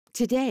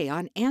Today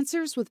on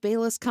Answers with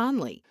Bayless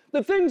Conley.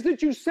 The things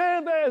that you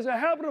say as a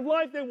habit of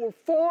life, they will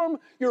form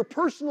your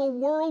personal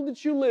world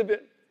that you live in.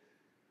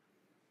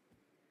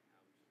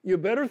 You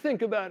better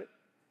think about it.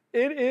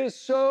 It is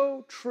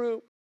so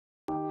true.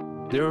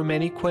 There are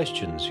many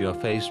questions you are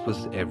faced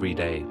with every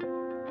day.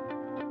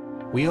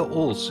 We are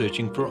all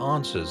searching for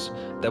answers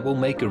that will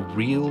make a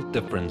real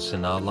difference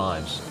in our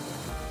lives.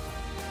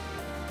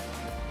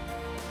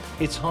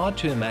 It's hard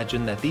to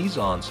imagine that these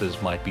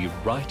answers might be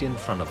right in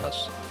front of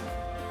us.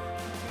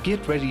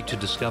 Get ready to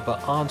discover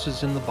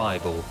answers in the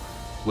Bible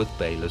with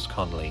Bayless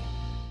Conley.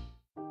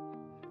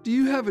 Do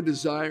you have a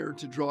desire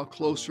to draw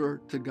closer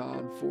to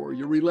God, for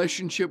your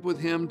relationship with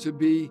Him to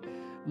be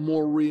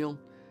more real?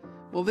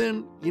 Well,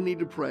 then you need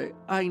to pray.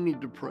 I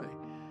need to pray.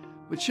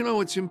 But you know,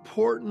 it's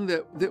important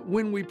that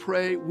when we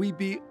pray, we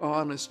be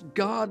honest.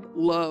 God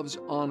loves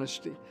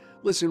honesty.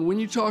 Listen, when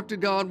you talk to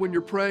God, when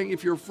you're praying,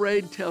 if you're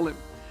afraid, tell Him.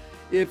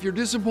 If you're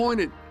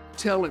disappointed,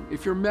 tell Him.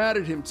 If you're mad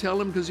at Him, tell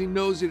Him, because He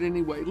knows it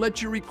anyway.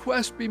 Let your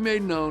request be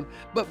made known,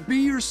 but be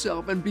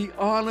yourself and be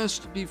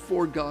honest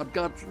before God.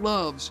 God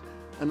loves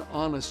an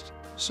honest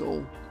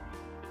soul.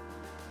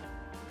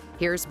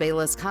 Here's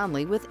Bayless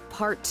Conley with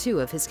part 2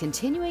 of his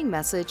continuing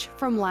message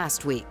from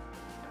last week.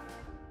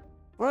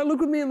 All right, look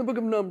with me in the book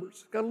of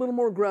Numbers. Got a little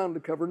more ground to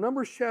cover.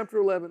 Numbers chapter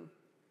 11.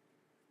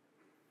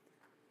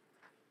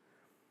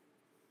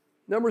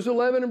 Numbers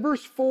 11 and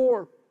verse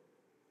 4. It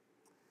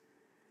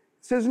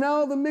says,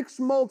 now the mixed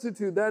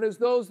multitude, that is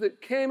those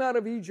that came out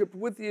of Egypt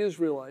with the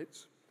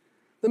Israelites,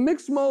 the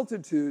mixed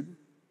multitude,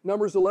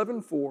 Numbers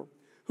 11:4,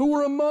 who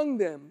were among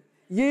them,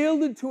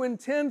 yielded to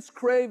intense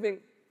craving.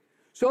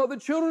 So the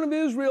children of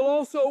Israel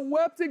also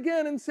wept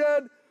again and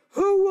said,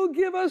 who will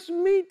give us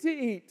meat to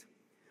eat?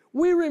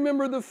 We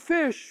remember the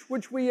fish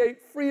which we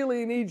ate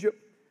freely in Egypt,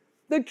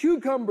 the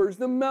cucumbers,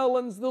 the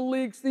melons, the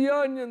leeks, the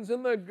onions,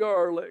 and the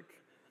garlic.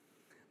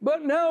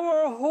 But now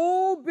our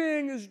whole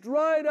being is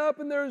dried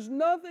up, and there is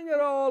nothing at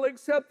all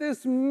except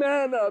this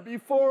manna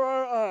before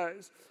our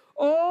eyes.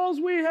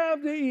 All we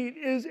have to eat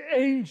is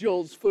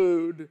angels'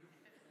 food.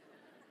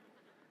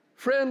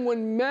 Friend,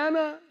 when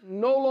manna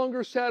no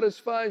longer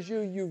satisfies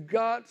you, you've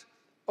got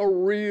a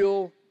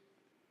real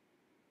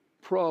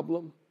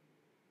problem.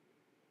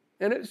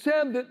 And it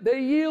said that they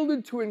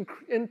yielded to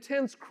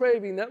intense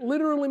craving. That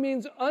literally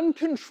means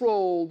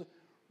uncontrolled,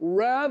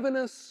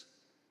 ravenous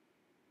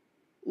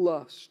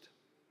lust.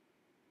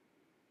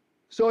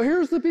 So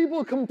here's the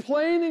people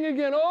complaining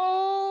again.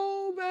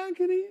 Oh, back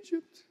in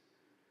Egypt,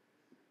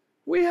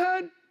 we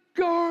had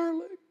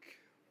garlic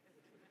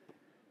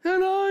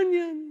and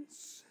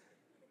onions.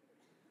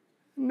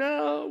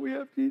 Now we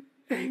have to eat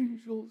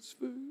angels'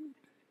 food.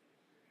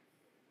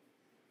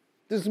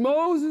 Does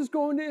Moses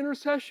go into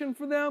intercession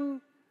for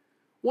them?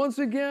 Once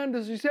again,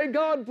 does he say,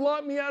 God,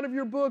 blot me out of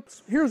your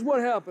books? Here's what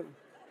happened.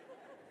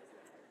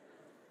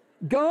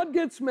 God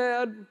gets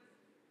mad,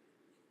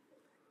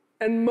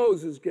 and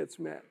Moses gets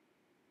mad.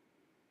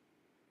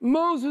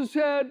 Moses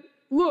said,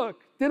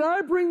 look, did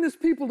I bring this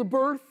people to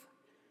birth?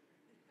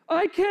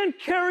 I can't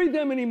carry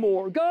them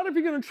anymore. God, if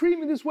you're going to treat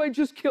me this way,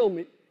 just kill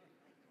me.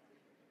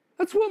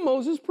 That's what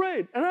Moses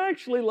prayed. And I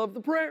actually love the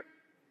prayer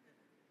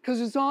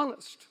because it's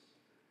honest.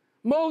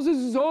 Moses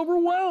is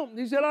overwhelmed.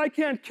 He said, I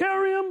can't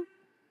carry him.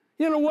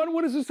 You know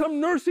what is this, some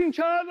nursing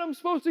child I'm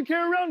supposed to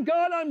carry around?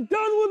 God, I'm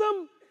done with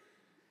him.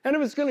 And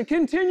if it's going to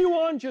continue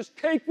on, just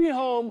take me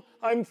home.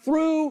 I'm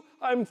through,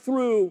 I'm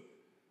through,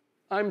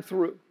 I'm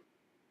through.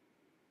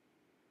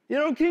 You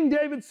know, King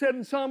David said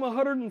in Psalm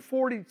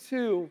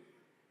 142,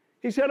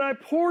 he said, I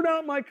poured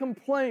out my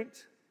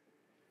complaint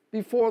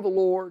before the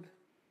Lord.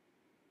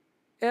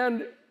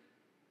 And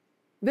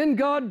then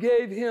God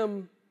gave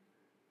him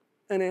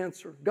an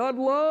answer. God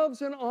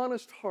loves an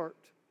honest heart.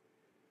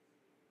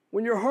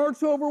 When your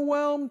heart's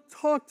overwhelmed,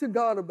 talk to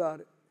God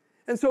about it.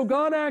 And so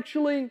God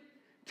actually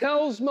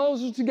tells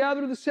Moses to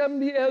gather the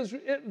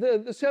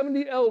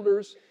 70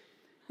 elders,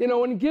 you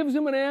know, and gives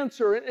them an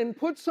answer and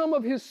puts some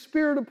of his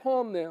spirit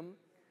upon them.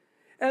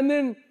 And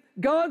then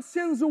God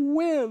sends a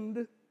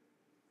wind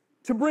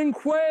to bring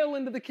quail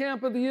into the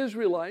camp of the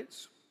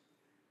Israelites.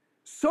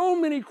 So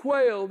many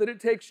quail that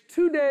it takes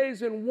 2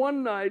 days and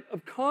 1 night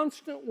of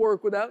constant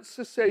work without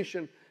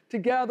cessation to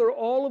gather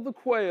all of the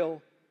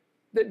quail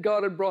that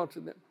God had brought to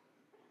them.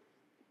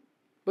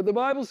 But the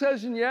Bible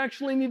says, and you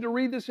actually need to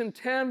read this in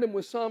tandem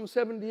with Psalm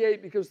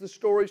 78 because the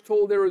story's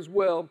told there as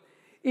well,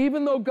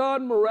 even though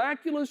God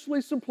miraculously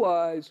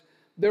supplies,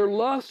 their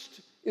lust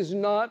is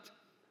not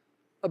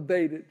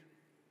abated.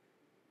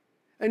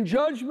 And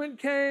judgment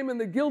came, and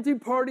the guilty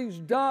parties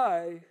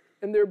die,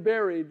 and they're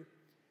buried.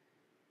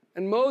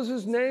 And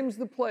Moses names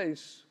the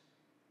place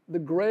the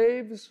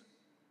graves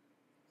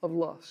of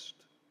lust.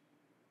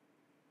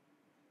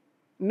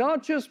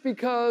 Not just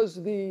because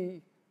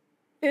the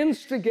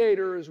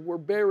instigators were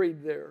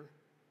buried there,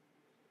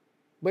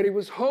 but he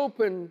was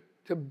hoping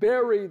to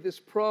bury this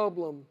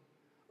problem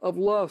of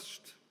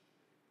lust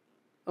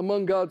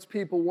among God's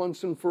people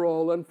once and for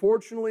all.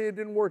 Unfortunately, it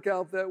didn't work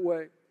out that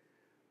way.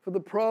 For the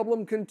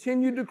problem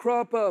continued to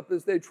crop up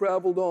as they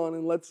traveled on.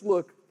 And let's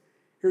look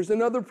Here's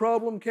another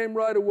problem came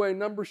right away,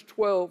 Numbers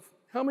 12.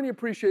 How many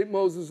appreciate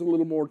Moses a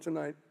little more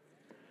tonight?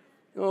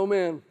 Oh,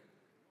 man.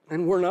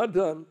 And we're not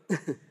done.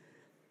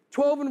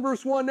 12 and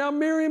verse 1. Now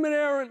Miriam and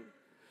Aaron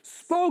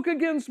spoke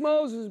against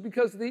Moses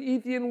because of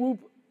the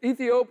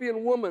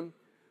Ethiopian woman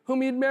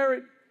whom he'd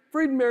married.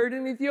 For he'd married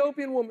an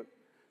Ethiopian woman.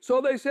 So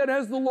they said,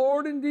 has the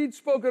Lord indeed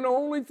spoken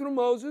only through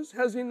Moses?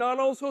 Has he not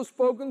also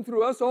spoken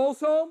through us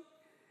also?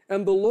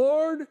 And the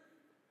Lord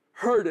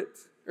heard it.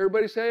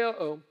 Everybody say,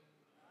 uh-oh.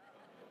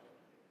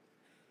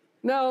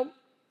 Now,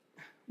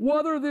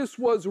 whether this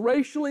was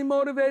racially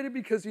motivated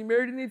because he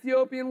married an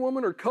Ethiopian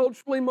woman, or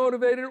culturally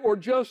motivated, or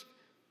just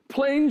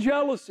plain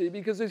jealousy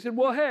because they said,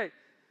 well, hey,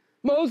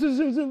 Moses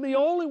isn't the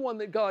only one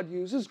that God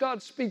uses.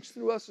 God speaks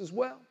through us as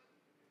well.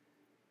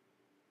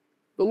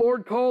 The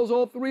Lord calls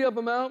all three of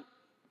them out.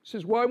 He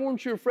says, why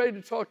weren't you afraid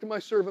to talk to my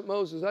servant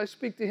Moses? I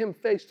speak to him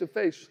face to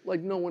face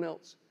like no one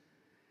else.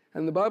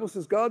 And the Bible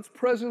says God's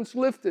presence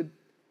lifted.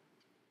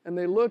 And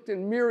they looked,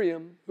 and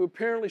Miriam, who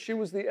apparently she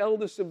was the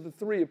eldest of the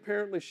three,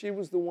 apparently she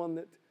was the one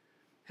that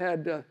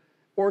had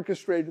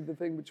orchestrated the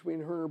thing between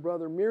her and her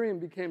brother. Miriam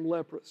became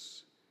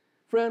leprous.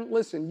 Friend,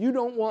 listen, you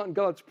don't want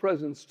God's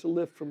presence to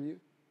lift from you.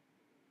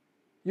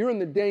 You're in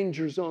the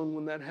danger zone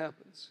when that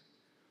happens.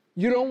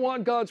 You don't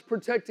want God's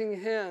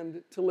protecting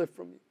hand to lift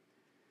from you.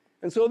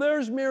 And so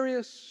there's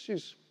Miriam.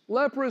 She's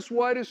leprous,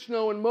 white as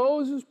snow, and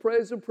Moses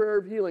prays a prayer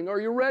of healing. Are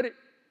you ready?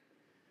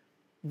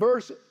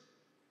 Verse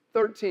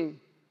 13.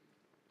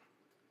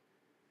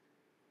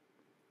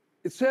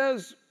 It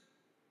says,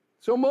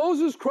 so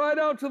Moses cried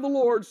out to the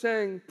Lord,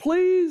 saying,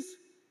 please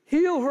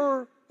heal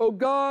her, O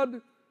God,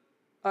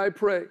 I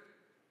pray.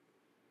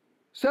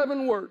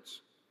 7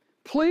 words.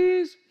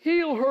 Please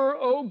heal her,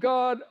 O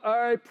God,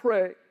 I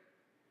pray.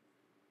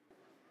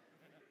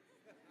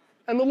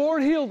 And the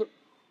Lord healed her.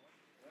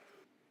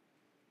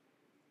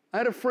 I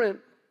had a friend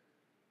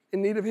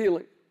in need of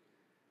healing.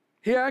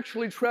 He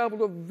actually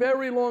traveled a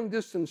very long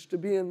distance to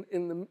be in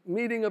the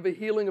meeting of a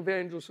healing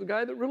evangelist, a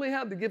guy that really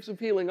had the gifts of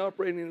healing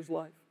operating in his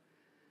life.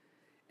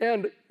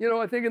 And,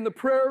 I think in the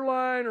prayer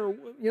line or,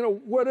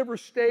 whatever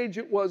stage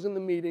it was in the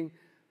meeting,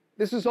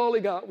 this is all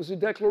he got was a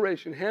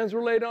declaration. Hands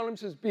were laid on him,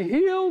 says, be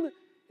healed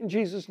in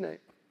Jesus' name.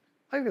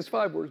 I think it's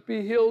 5 words.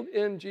 Be healed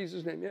in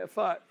Jesus' name. Yeah,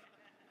 5.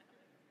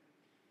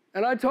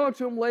 And I talked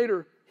to him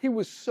later. He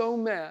was so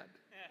mad.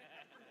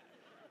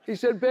 He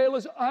said,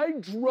 Bayless, I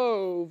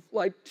drove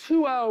like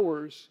 2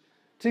 hours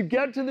to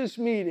get to this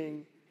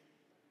meeting,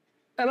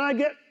 and I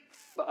get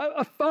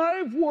a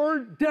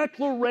 5-word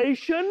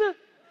declaration,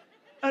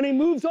 and he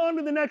moves on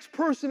to the next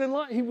person in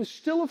line. He was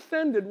still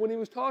offended when he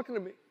was talking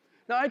to me.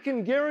 Now, I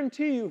can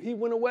guarantee you he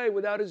went away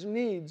without his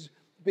needs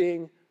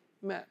being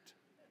met.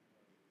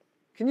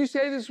 Can you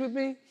say this with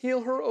me?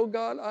 Heal her, O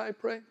God, I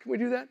pray. Can we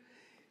do that?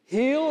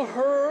 Heal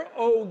her,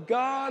 O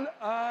God,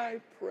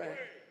 I pray.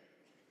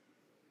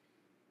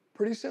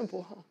 Pretty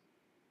simple, huh?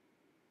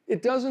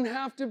 It doesn't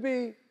have to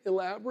be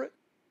elaborate.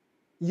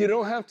 You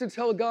don't have to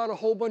tell God a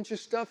whole bunch of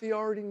stuff he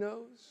already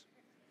knows.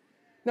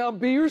 Now,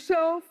 be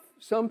yourself.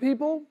 Some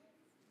people,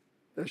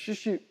 that's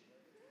just you.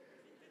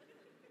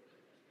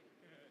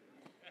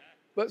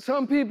 But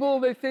some people,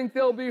 they think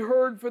they'll be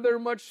heard for their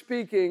much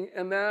speaking,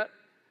 and that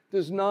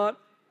does not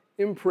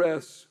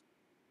impress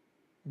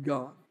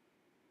God.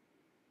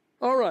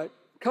 All right,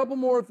 a couple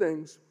more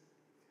things.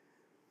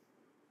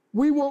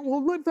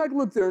 In fact,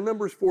 look there,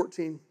 Numbers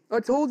 14. I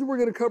told you we're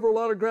going to cover a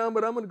lot of ground,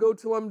 but I'm going to go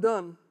till I'm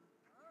done.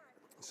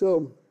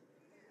 So,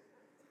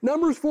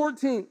 Numbers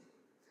 14.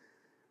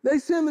 They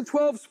send the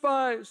 12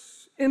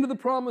 spies into the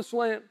promised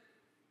land.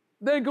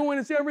 They go in,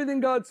 it's everything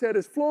God said.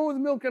 It's flowing with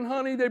milk and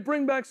honey. They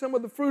bring back some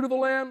of the fruit of the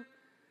land.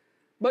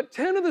 But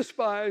 10 of the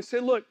spies say,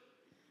 look,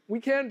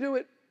 we can't do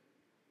it.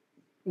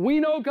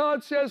 We know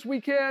God says we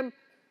can.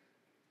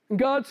 And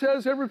God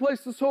says, every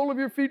place the sole of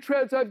your feet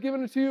treads, I've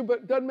given it to you, but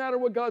it doesn't matter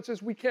what God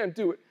says, we can't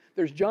do it.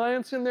 There's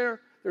giants in there.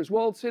 There's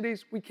walled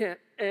cities. We can't.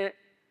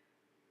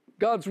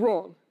 God's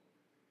wrong.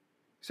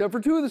 Except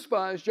for 2 of the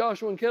spies,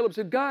 Joshua and Caleb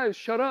said, guys,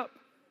 shut up.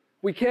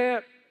 We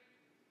can't.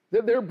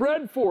 They're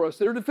bread for us.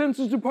 Their defense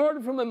is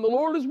departed from them. The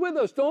Lord is with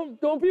us.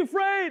 Don't be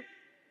afraid.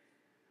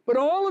 But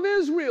all of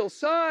Israel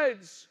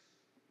sides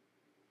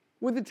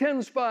with the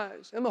 10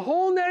 spies. And the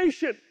whole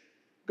nation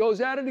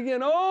goes at it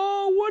again.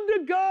 Oh,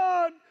 would to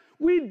God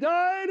we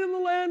died in the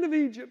land of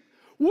Egypt.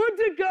 Would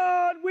to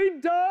God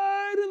we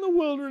died in the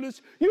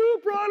wilderness.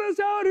 You brought us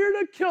out here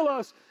to kill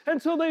us.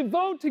 And so they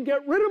vote to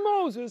get rid of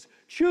Moses,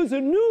 choose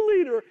a new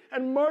leader,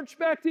 and march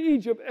back to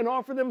Egypt and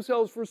offer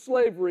themselves for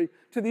slavery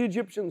to the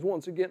Egyptians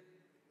once again.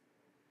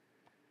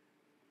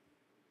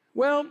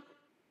 Well,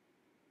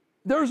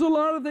 there's a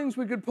lot of things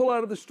we could pull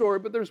out of the story,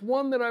 but there's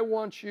one that I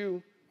want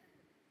you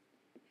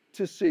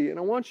to see. And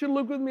I want you to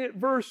look with me at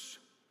verse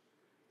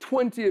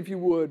 20, if you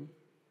would,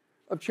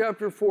 of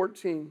chapter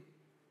 14.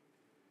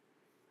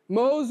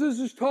 Moses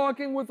is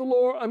talking with the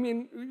Lord.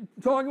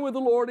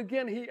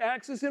 Again, he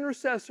acts as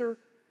intercessor,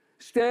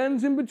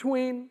 stands in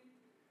between.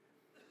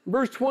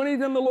 Verse 20,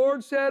 then the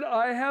Lord said,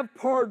 I have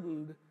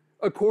pardoned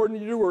according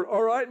to your word.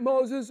 All right,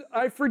 Moses,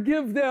 I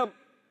forgive them.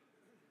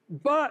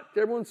 But,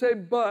 everyone say,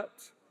 but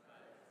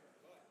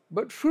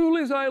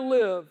truly as I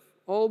live,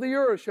 all the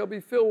earth shall be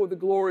filled with the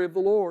glory of the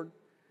Lord.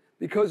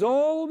 Because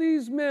all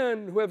these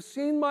men who have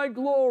seen my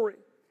glory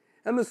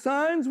and the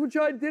signs which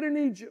I did in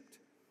Egypt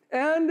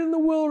and in the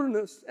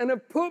wilderness, and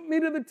have put me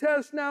to the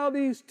test now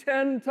these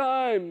 10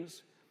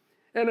 times,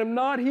 and have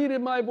not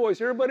heeded my voice.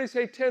 Everybody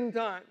say 10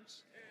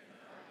 times.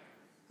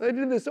 They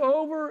did this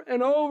over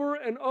and over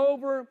and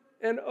over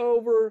and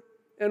over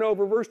and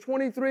over. Verse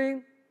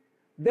 23,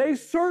 they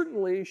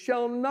certainly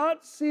shall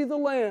not see the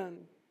land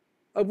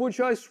of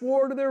which I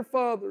swore to their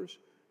fathers,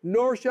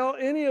 nor shall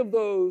any of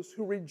those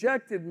who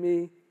rejected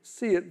me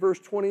see it. Verse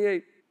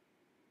 28,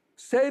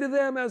 say to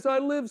them, as I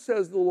live,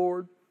 says the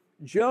Lord,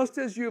 just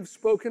as you have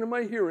spoken in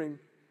my hearing,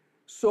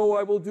 so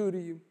I will do to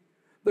you.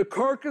 The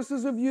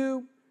carcasses of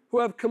you who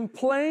have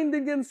complained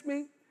against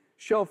me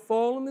shall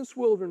fall in this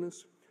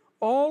wilderness.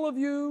 All of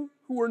you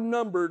who were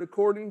numbered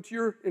according to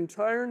your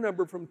entire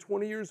number from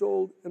 20 years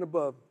old and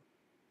above.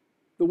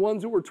 The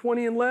ones that were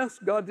 20 and less,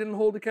 God didn't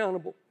hold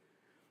accountable.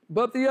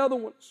 But the other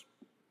ones,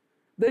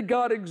 they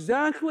got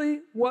exactly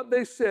what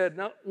they said.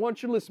 Now, I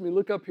want you to listen to me.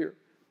 Look up here.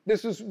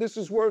 This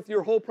is worth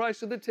your whole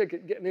price of the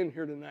ticket getting in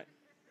here tonight.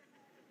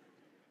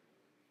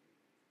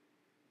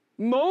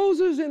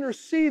 Moses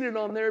interceded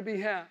on their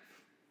behalf.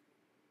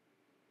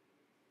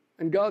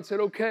 And God said,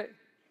 okay,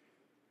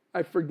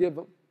 I forgive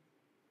them.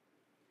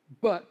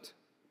 But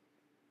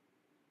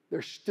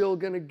they're still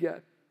going to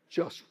get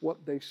just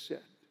what they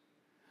said.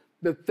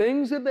 The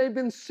things that they've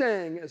been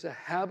saying as a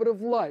habit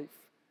of life,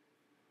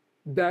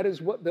 that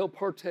is what they'll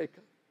partake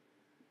of.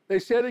 They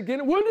said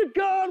again, wouldn't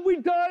God we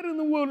died in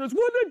the wilderness?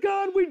 Wouldn't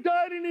God we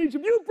died in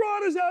Egypt? You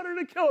brought us out here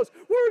to kill us.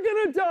 We're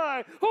going to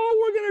die. Oh,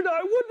 we're going to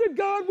die. Wouldn't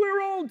God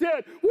we're all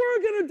dead?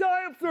 We're going to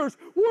die of thirst.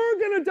 We're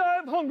going to die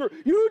of hunger.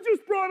 You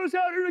just brought us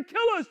out here to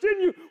kill us,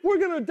 didn't you? We're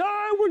going to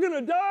die. We're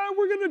going to die.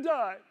 We're going to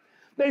die.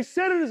 They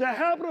said it as a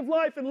habit of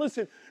life. And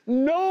listen,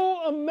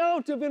 no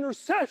amount of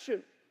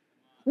intercession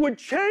would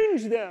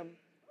change them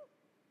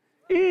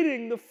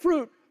eating the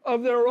fruit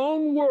of their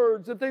own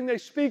words, the thing they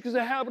speak as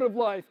a habit of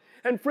life.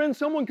 And friends,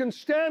 someone can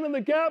stand in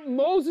the gap,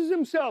 Moses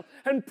himself,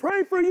 and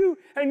pray for you,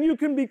 and you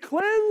can be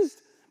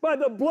cleansed by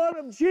the blood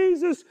of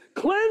Jesus,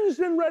 cleansed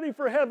and ready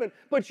for heaven.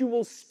 But you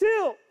will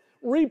still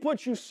reap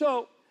what you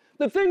sow.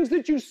 The things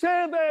that you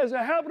say as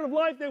a habit of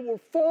life, they will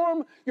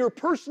form your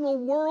personal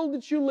world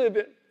that you live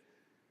in.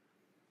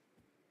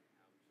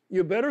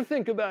 You better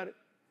think about it.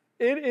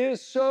 It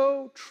is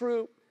so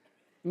true.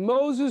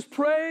 Moses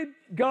prayed,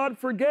 God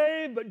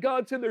forgave, but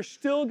God said they're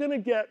still going to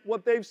get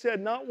what they've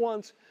said, not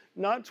once,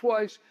 not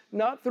twice,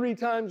 not 3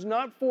 times,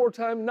 not 4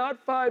 times,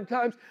 not 5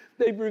 times.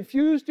 They've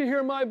refused to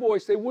hear my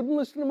voice. They wouldn't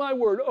listen to my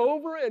word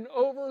over and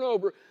over and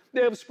over.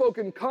 They have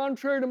spoken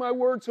contrary to my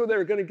word, so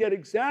they're going to get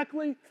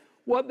exactly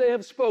what they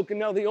have spoken.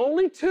 Now, the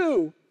only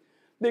 2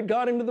 that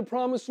got into the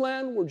promised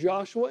land were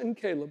Joshua and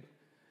Caleb.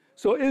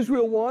 So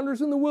Israel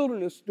wanders in the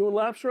wilderness, doing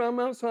laps around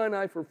Mount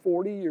Sinai for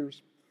 40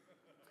 years.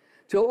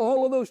 Till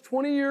all of those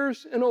 20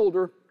 years and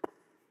older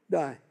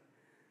die.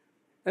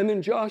 And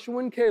then Joshua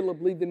and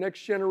Caleb lead the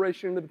next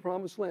generation into the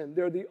promised land.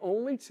 They're the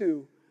only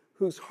 2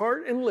 whose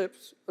heart and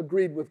lips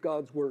agreed with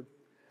God's word.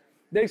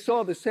 They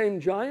saw the same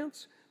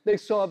giants. They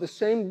saw the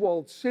same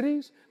walled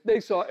cities.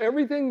 They saw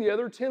everything the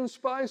other 10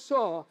 spies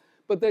saw.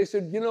 But they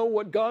said, you know,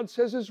 what God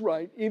says is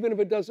right, even if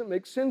it doesn't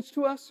make sense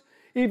to us,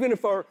 even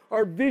if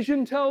our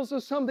vision tells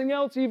us something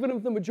else, even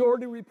if the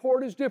majority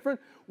report is different,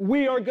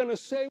 we are going to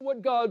say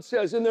what God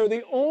says. And they're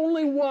the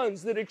only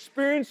ones that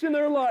experience in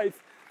their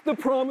life the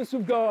promise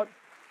of God.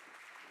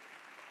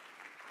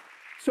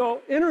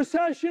 So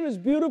intercession, as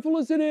beautiful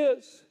as it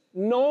is,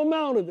 no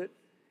amount of it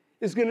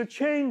is going to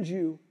change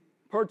you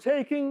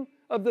partaking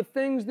of the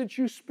things that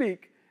you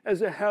speak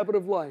as a habit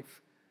of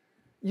life.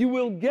 You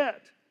will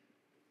get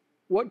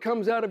what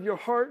comes out of your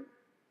heart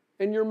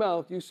and your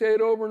mouth. You say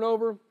it over and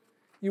over,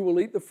 you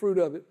will eat the fruit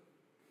of it.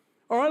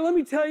 All right, let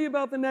me tell you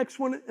about the next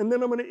one, and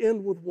then I'm going to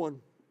end with one.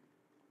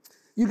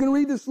 You can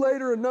read this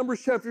later in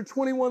Numbers chapter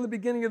 21, the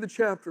beginning of the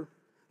chapter.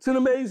 It's an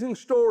amazing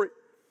story.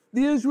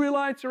 The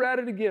Israelites are at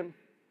it again.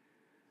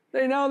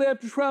 They have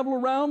to travel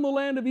around the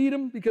land of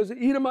Edom because the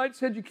Edomites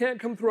said you can't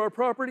come through our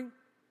property.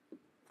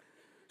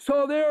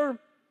 So their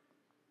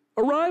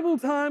arrival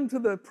time to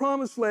the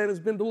promised land has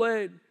been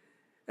delayed,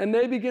 and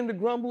they begin to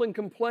grumble and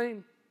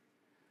complain.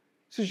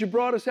 Says, you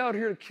brought us out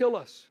here to kill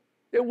us.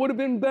 It would have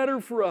been better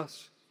for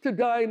us to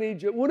die in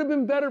Egypt. It would have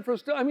been better for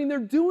us to... they're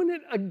doing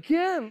it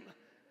again.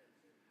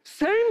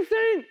 Same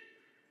thing.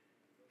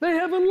 They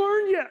haven't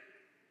learned yet.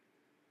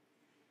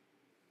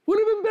 Would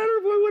have been better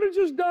if we would have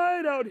just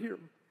died out here.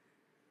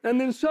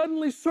 And then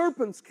suddenly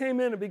serpents came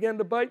in and began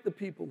to bite the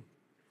people.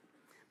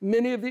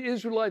 Many of the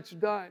Israelites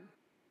died.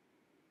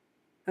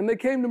 And they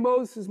came to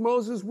Moses, says,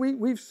 Moses,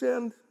 we've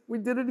sinned. We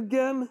did it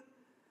again.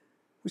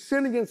 We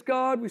sinned against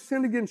God. We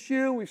sinned against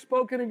you. We've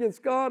spoken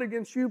against God,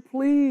 against you.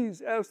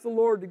 Please ask the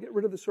Lord to get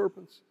rid of the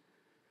serpents.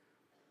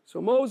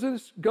 So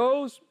Moses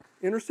goes,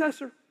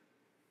 intercessor.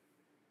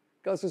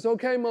 God says,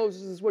 okay,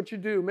 Moses, this is what you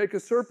do. Make a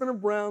serpent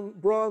of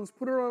bronze,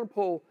 put it on a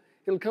pole.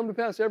 It'll come to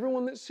pass,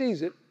 everyone that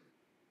sees it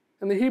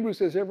And the Hebrew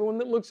says, everyone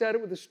that looks at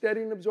it with a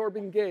steady and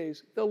absorbing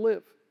gaze, they'll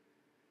live.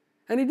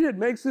 And he did,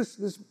 makes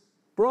this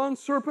bronze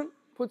serpent,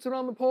 puts it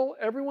on the pole.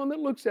 Everyone that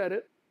looks at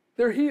it,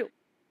 they're healed,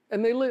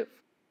 and they live.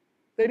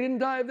 They didn't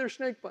die of their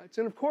snake bites.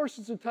 And of course,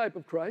 it's a type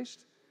of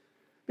Christ,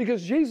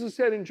 because Jesus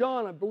said in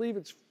John, I believe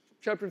it's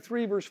chapter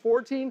 3, verse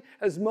 14,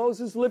 as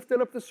Moses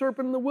lifted up the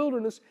serpent in the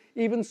wilderness,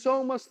 even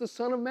so must the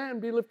Son of Man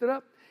be lifted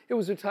up. It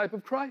was a type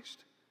of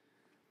Christ.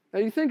 Now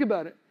you think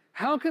about it.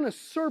 How can a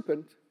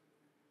serpent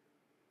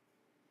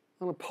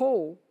on a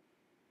pole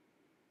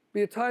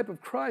be a type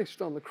of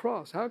Christ on the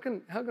cross? How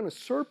can a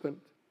serpent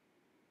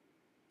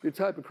be a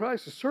type of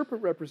Christ? A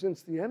serpent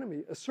represents the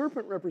enemy. A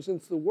serpent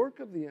represents the work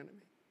of the enemy.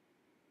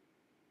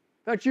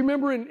 In fact, you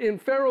remember in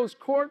Pharaoh's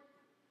court,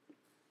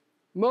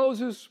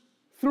 Moses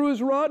threw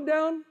his rod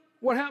down.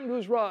 What happened to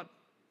his rod?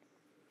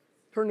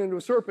 Turned into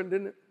a serpent,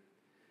 didn't it?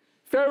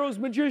 Pharaoh's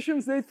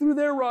magicians, they threw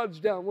their rods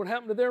down. What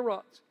happened to their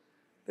rods?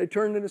 They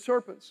turned into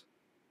serpents.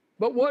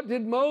 But what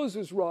did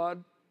Moses'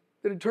 rod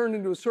that had turned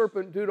into a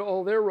serpent do to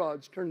all their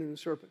rods turned into a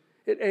serpent?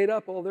 It ate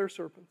up all their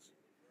serpents.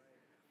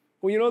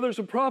 Well, you know, there's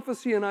a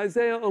prophecy in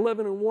Isaiah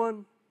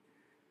 11:1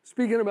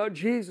 speaking about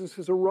Jesus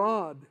as a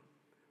rod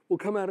will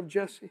come out of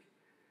Jesse.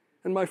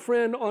 And my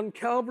friend, on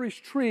Calvary's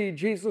tree,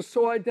 Jesus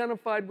so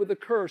identified with the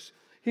curse,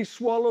 he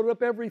swallowed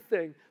up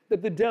everything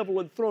that the devil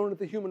had thrown at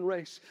the human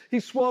race. He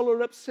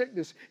swallowed up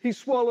sickness. He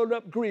swallowed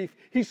up grief.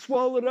 He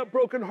swallowed up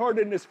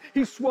brokenheartedness.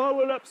 He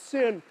swallowed up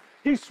sin.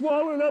 He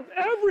swallowed up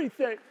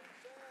everything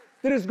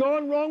that has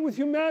gone wrong with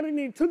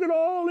humanity. He took it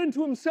all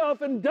into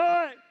himself and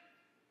died.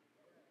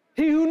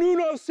 He who knew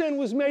no sin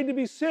was made to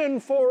be sin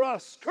for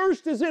us.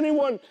 Cursed is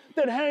anyone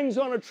that hangs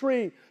on a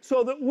tree,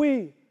 so that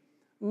we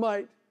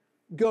might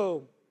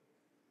go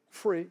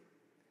free.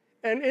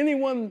 And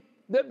anyone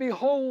that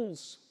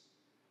beholds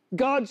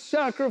God's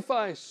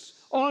sacrifice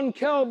on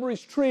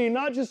Calvary's tree,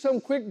 not just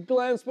some quick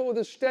glance, but with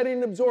a steady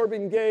and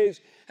absorbing gaze,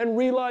 and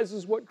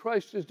realizes what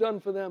Christ has done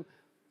for them,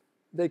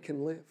 they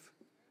can live.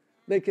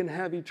 They can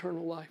have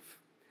eternal life.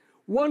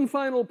 One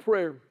final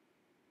prayer.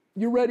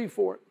 You ready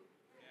for it?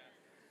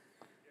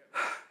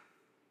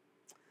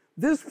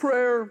 This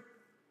prayer,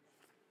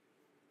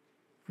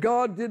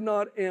 God did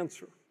not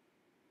answer.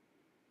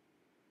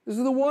 This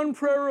is the one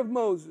prayer of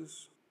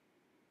Moses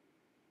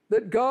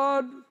that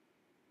God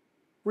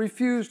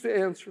refused to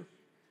answer.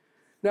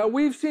 Now,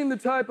 we've seen the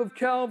type of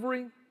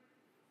Calvary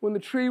when the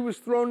tree was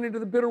thrown into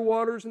the bitter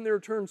waters and they were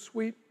turned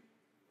sweet.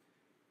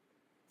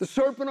 The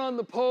serpent on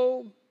the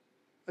pole,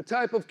 a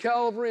type of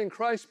Calvary and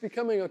Christ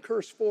becoming a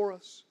curse for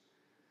us.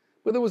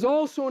 But there was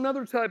also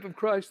another type of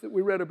Christ that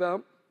we read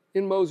about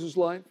in Moses'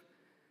 life.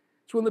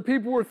 It's when the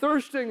people were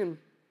thirsting and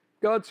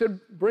God said,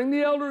 bring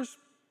the elders,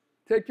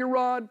 take your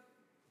rod,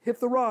 hit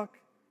the rock,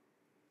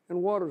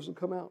 and waters will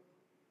come out.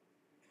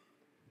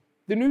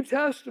 The New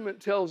Testament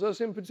tells us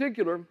in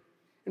particular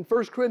in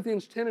 1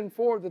 Corinthians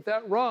 10:4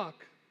 that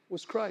rock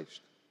was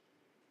Christ.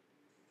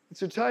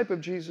 It's a type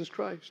of Jesus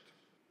Christ.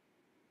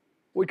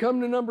 We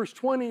come to Numbers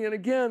 20, and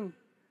again,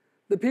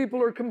 the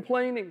people are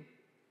complaining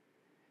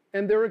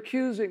and they're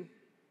accusing.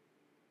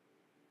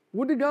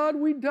 Would to God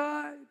we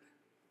died.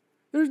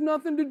 There's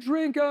nothing to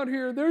drink out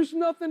here. There's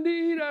nothing to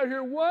eat out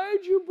here.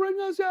 Why'd you bring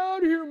us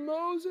out here,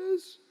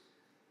 Moses?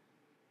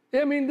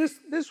 I mean,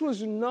 this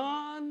was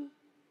non-stop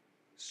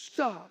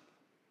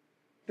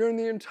during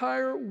the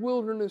entire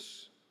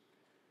wilderness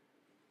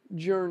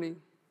journey.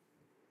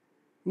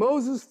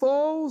 Moses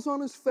falls on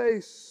his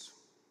face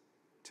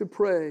to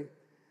pray.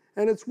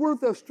 And it's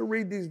worth us to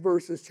read these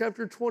verses,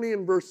 chapter 20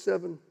 and verse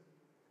 7.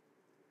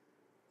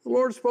 The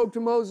Lord spoke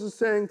to Moses,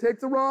 saying, take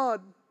the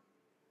rod,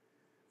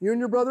 you and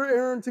your brother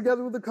Aaron,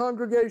 together with the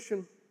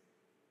congregation.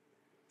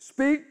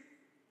 Speak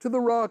to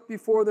the rock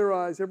before their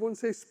eyes. Everyone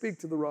say, speak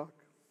to the rock.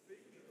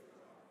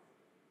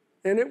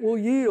 And it will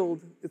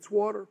yield its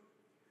water.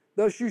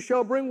 Thus you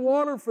shall bring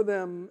water for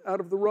them out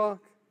of the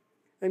rock,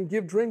 and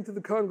give drink to the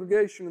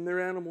congregation and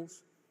their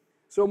animals.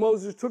 So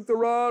Moses took the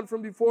rod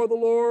from before the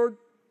Lord,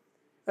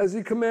 as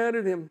he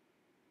commanded him.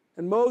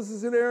 And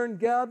Moses and Aaron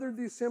gathered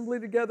the assembly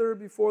together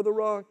before the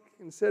rock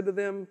and said to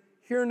them,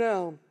 hear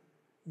now,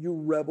 you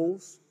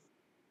rebels,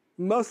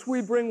 must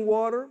we bring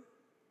water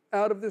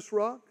out of this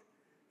rock?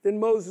 Then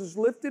Moses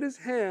lifted his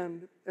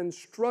hand and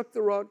struck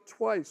the rock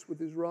twice with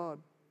his rod.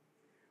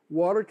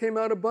 Water came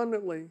out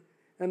abundantly,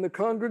 and the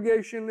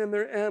congregation and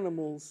their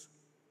animals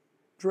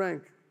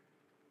drank.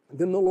 And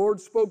then the Lord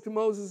spoke to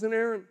Moses and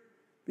Aaron,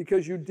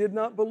 because you did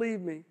not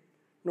believe me,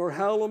 nor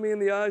hallow me in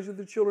the eyes of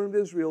the children of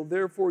Israel.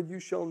 Therefore you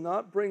shall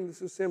not bring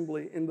this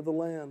assembly into the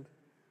land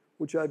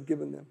which I've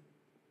given them.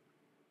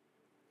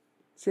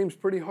 Seems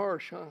pretty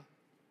harsh, huh?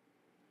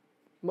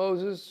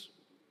 Moses,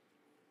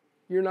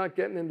 you're not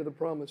getting into the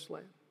promised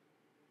land.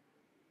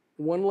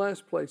 One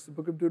last place, the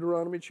book of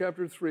Deuteronomy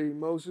chapter 3.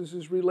 Moses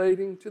is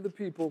relating to the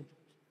people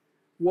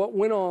what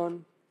went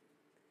on,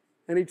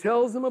 and he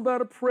tells them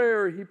about a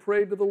prayer he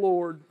prayed to the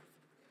Lord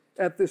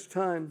at this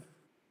time.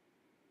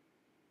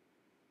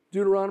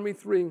 Deuteronomy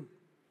 3,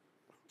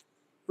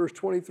 verse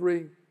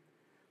 23.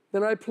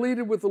 Then I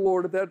pleaded with the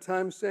Lord at that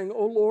time, saying,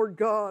 O Lord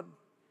God,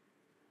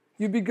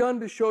 You've begun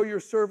to show your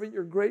servant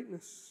your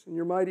greatness and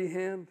your mighty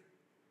hand.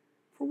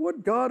 For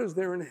what God is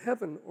there in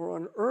heaven or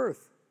on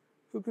earth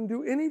who can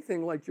do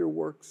anything like your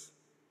works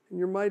and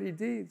your mighty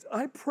deeds?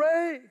 I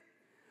pray,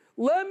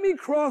 let me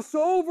cross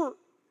over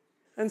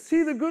and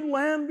see the good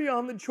land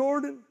beyond the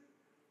Jordan,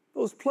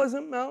 those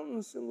pleasant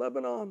mountains in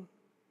Lebanon.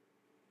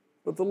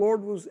 But the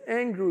Lord was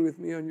angry with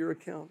me on your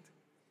account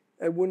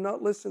and would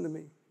not listen to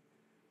me.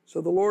 So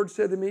the Lord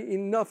said to me,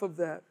 enough of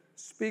that.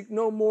 Speak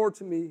no more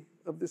to me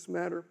of this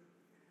matter.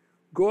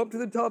 Go up to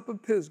the top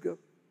of Pisgah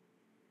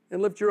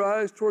and lift your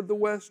eyes toward the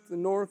west, the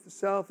north, the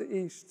south, the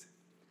east,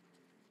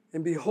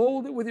 and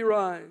behold it with your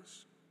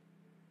eyes,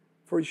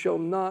 for you shall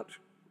not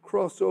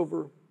cross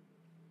over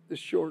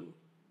this Jordan.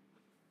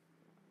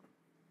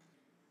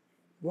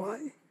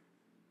 Why?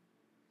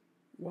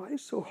 Why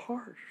so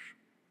harsh?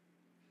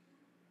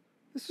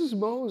 This is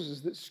Moses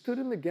that stood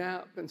in the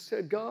gap and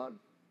said, God,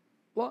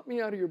 blot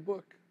me out of your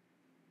book.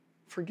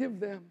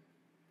 Forgive them.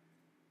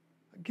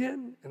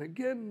 Again and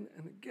again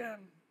and again.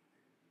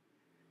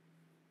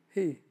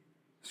 He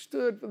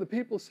stood for the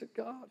people and said,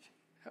 God,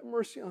 have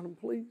mercy on them,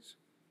 please.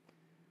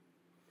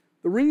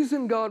 The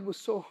reason God was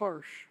so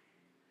harsh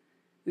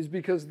is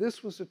because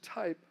this was a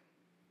type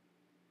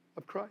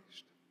of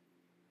Christ.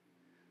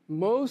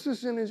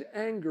 Moses in his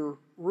anger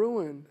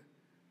ruined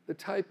the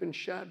type and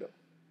shadow.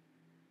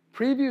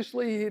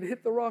 Previously, he had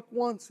hit the rock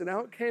once and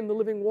out came the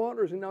living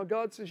waters, and now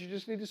God says you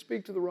just need to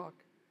speak to the rock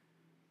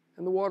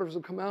and the waters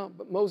will come out.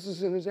 But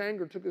Moses in his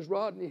anger took his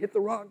rod and he hit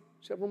the rock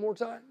several more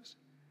times.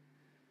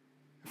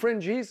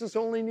 Friend, Jesus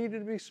only needed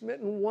to be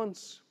smitten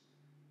once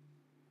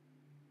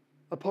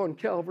upon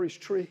Calvary's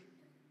tree.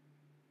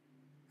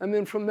 And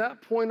then from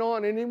that point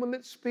on, anyone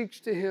that speaks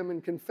to him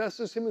and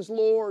confesses him as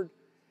Lord,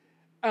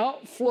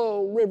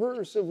 outflow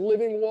rivers of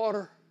living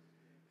water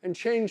and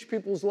change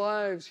people's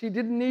lives. He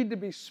didn't need to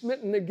be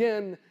smitten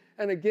again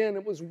and again.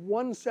 It was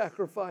one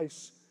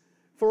sacrifice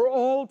for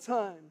all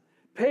time,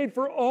 paid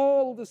for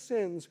all the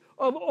sins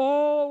of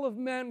all of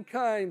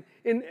mankind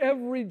in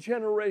every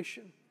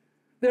generation.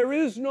 There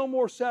is no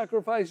more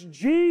sacrifice.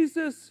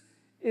 Jesus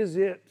is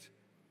it.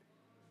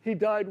 He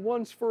died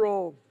once for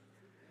all.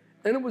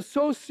 And it was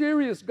so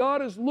serious.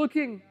 God is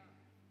looking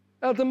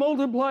at the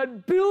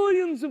multiplied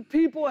billions of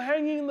people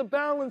hanging in the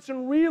balance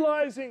and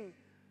realizing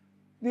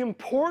the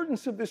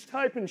importance of this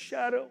type and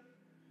shadow.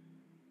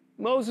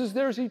 Moses,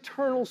 there's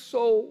eternal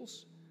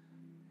souls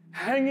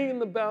hanging in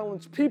the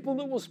balance, people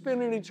that will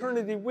spend an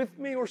eternity with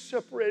me or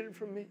separated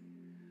from me.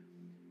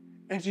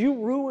 And you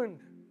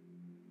ruined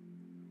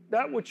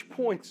that which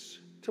points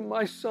to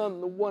my Son,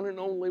 the one and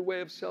only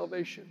way of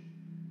salvation.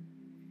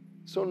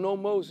 So no,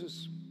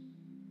 Moses,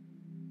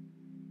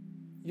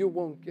 you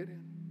won't get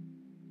in.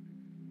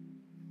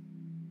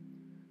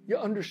 You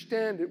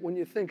understand it when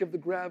you think of the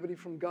gravity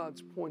from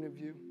God's point of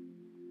view.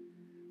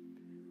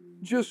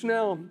 Just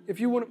now, if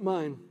you wouldn't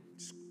mind,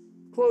 just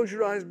close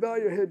your eyes, bow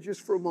your head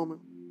just for a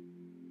moment.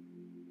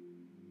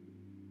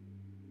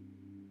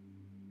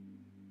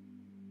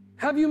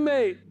 Have you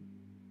made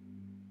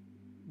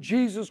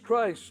Jesus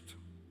Christ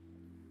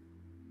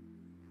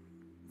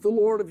the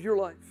Lord of your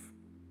life?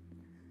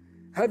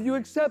 Have you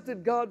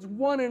accepted God's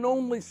one and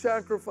only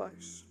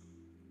sacrifice?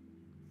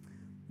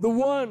 The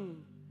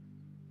one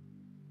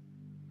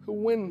who,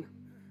 when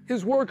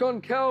His work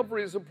on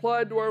Calvary is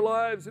applied to our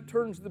lives, it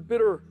turns the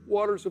bitter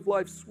waters of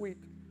life sweet.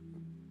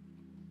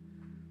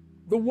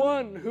 The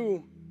one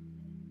who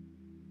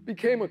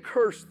became a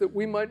curse that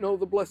we might know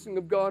the blessing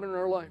of God in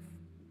our life.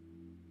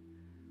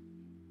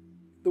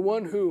 The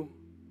one who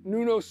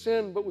knew no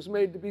sin but was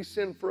made to be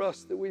sin for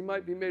us that we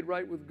might be made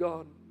right with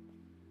God.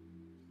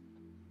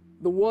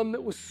 The one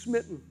that was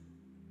smitten.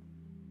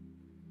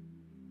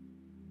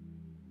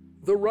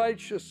 The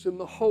righteous and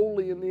the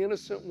holy and the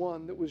innocent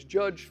one that was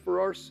judged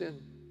for our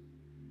sin.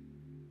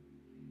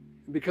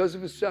 And because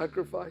of His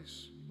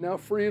sacrifice, now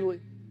freely,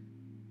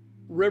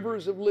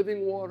 rivers of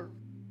living water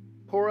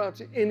pour out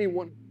to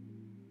anyone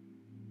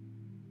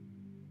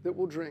that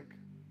will drink.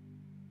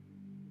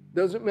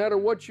 Doesn't matter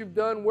what you've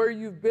done, where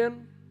you've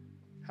been,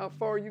 how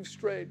far you've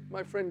strayed.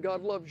 My friend,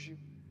 God loves you.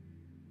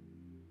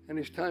 And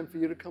it's time for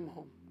you to come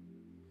home.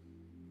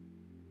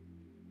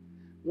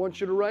 I want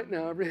you to right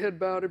now, every head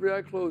bowed, every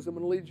eye closed, I'm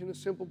going to lead you in a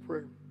simple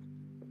prayer.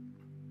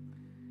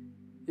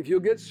 If you'll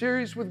get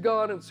serious with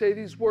God and say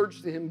these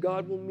words to Him,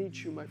 God will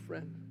meet you, my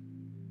friend.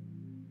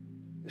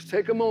 Just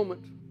take a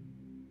moment.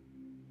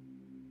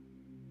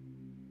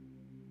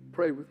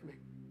 Pray with me.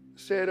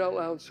 Say it out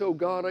loud. So,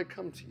 God, I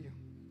come to you.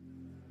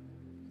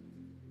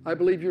 I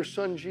believe your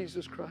Son,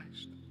 Jesus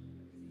Christ,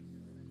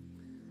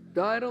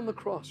 died on the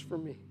cross for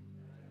me.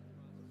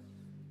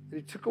 That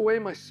He took away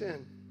my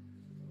sin.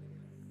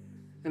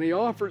 And He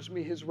offers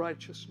me His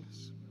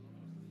righteousness.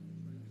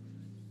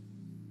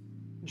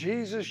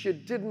 Jesus, you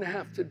didn't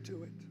have to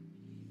do it.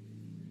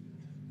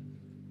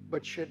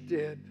 But you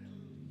did.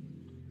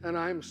 And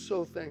I'm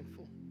so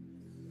thankful.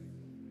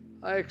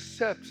 I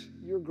accept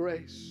your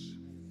grace,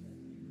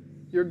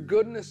 your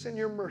goodness and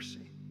your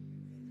mercy.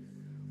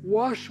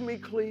 Wash me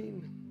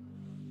clean.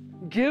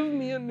 Give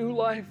me a new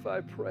life,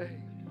 I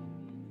pray.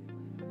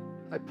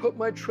 I put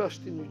my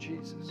trust in you,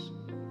 Jesus.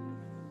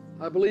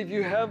 I believe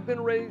you have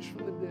been raised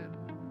from the dead.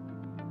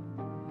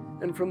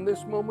 And from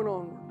this moment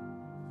onward,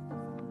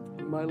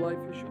 my life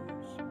is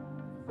yours.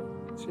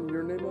 It's in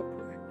your name I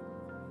pray.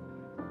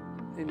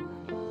 Amen.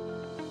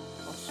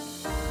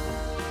 Awesome.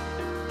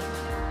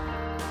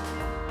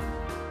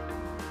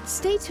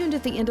 Stay tuned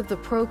at the end of the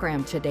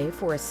program today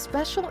for a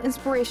special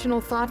inspirational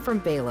thought from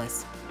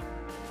Bayless.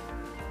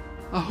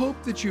 I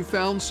hope that you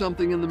found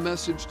something in the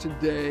message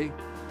today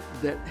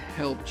that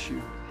helped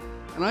you.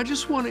 And I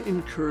just want to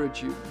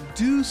encourage you,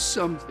 do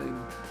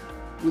something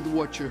with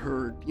what you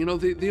heard. You know,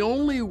 the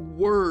only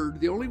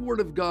word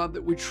of God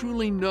that we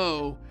truly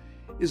know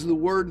is the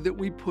word that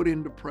we put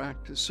into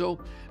practice. So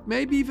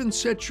maybe even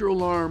set your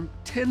alarm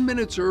 10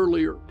 minutes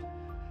earlier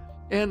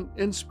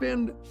and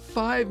spend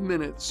 5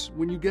 minutes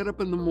when you get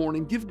up in the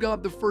morning. Give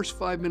God the first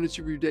 5 minutes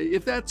of your day,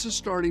 if that's a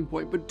starting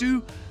point, but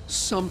do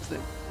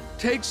something.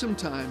 Take some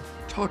time,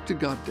 talk to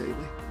God daily.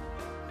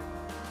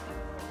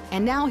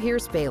 And now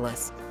here's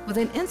Bayless with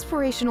an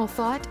inspirational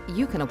thought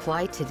you can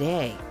apply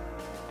today.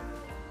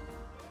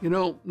 You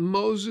know,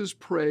 Moses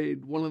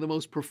prayed one of the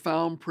most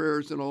profound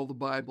prayers in all the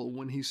Bible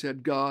when he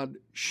said, God,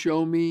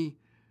 show me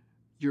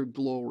your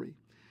glory.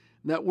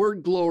 And that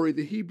word glory,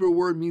 the Hebrew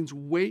word, means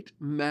weight,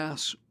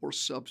 mass, or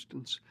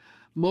substance.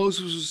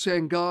 Moses was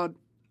saying, God,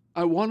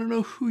 I want to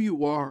know who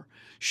you are.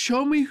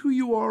 Show me who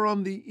you are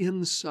on the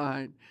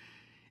inside.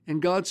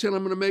 And God said,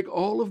 I'm going to make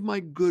all of my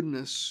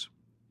goodness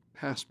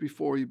pass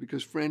before you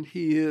because, friend,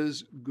 he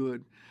is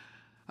good.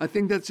 I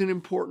think that's an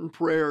important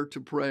prayer to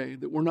pray,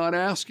 that we're not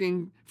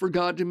asking for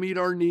God to meet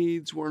our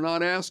needs. We're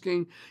not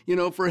asking,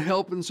 for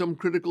help in some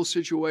critical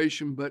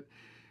situation, but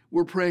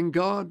we're praying,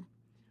 God,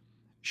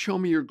 show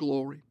me your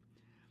glory.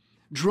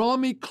 Draw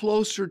me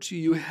closer to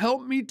you.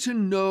 Help me to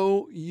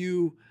know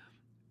you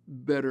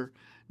better.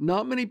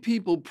 Not many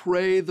people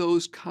pray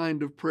those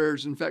kind of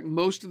prayers. In fact,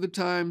 most of the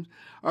time,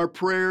 our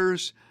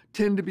prayers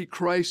tend to be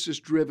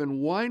crisis-driven.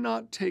 Why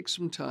not take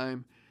some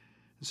time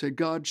and say,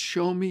 God,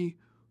 show me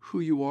who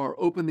you are.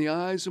 Open the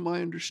eyes of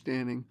my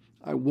understanding.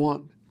 I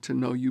want to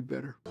know you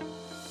better.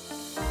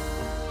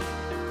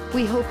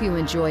 We hope you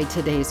enjoyed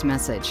today's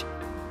message.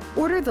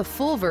 Order the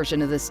full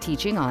version of this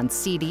teaching on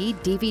CD,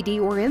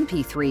 DVD, or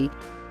MP3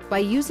 by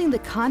using the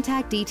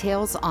contact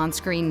details on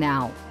screen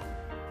now.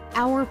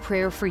 Our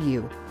prayer for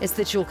you is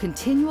that you'll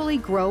continually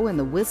grow in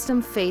the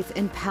wisdom, faith,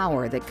 and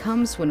power that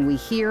comes when we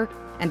hear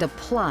and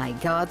apply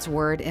God's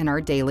Word in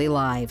our daily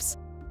lives.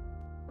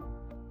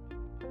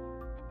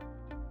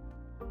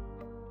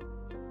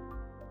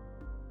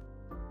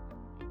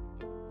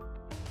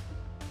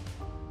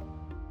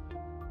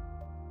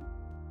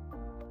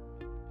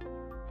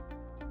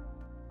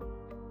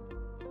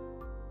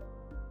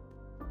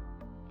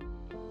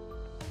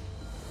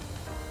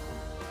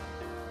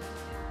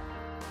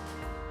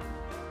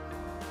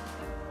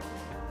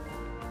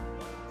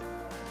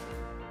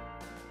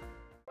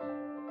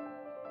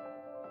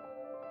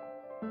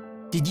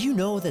 Did you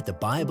know that the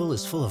Bible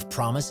is full of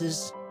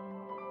promises?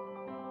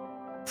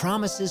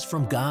 Promises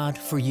from God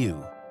for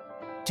you,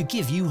 to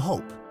give you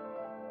hope.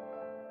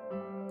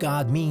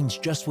 God means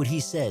just what He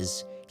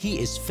says. He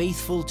is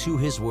faithful to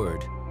His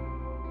word.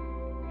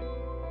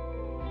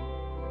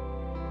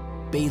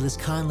 Bayless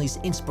Conley's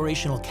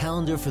inspirational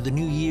calendar for the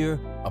new year,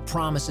 A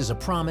Promise is a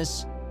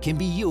Promise, can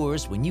be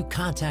yours when you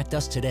contact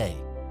us today.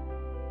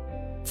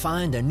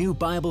 Find a new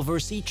Bible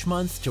verse each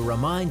month to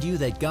remind you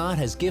that God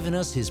has given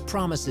us His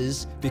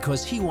promises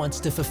because He wants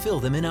to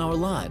fulfill them in our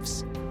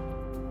lives.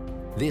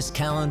 This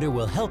calendar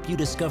will help you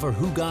discover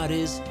who God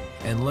is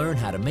and learn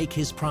how to make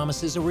His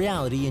promises a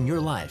reality in your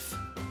life.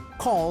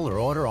 Call or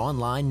order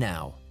online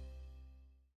now.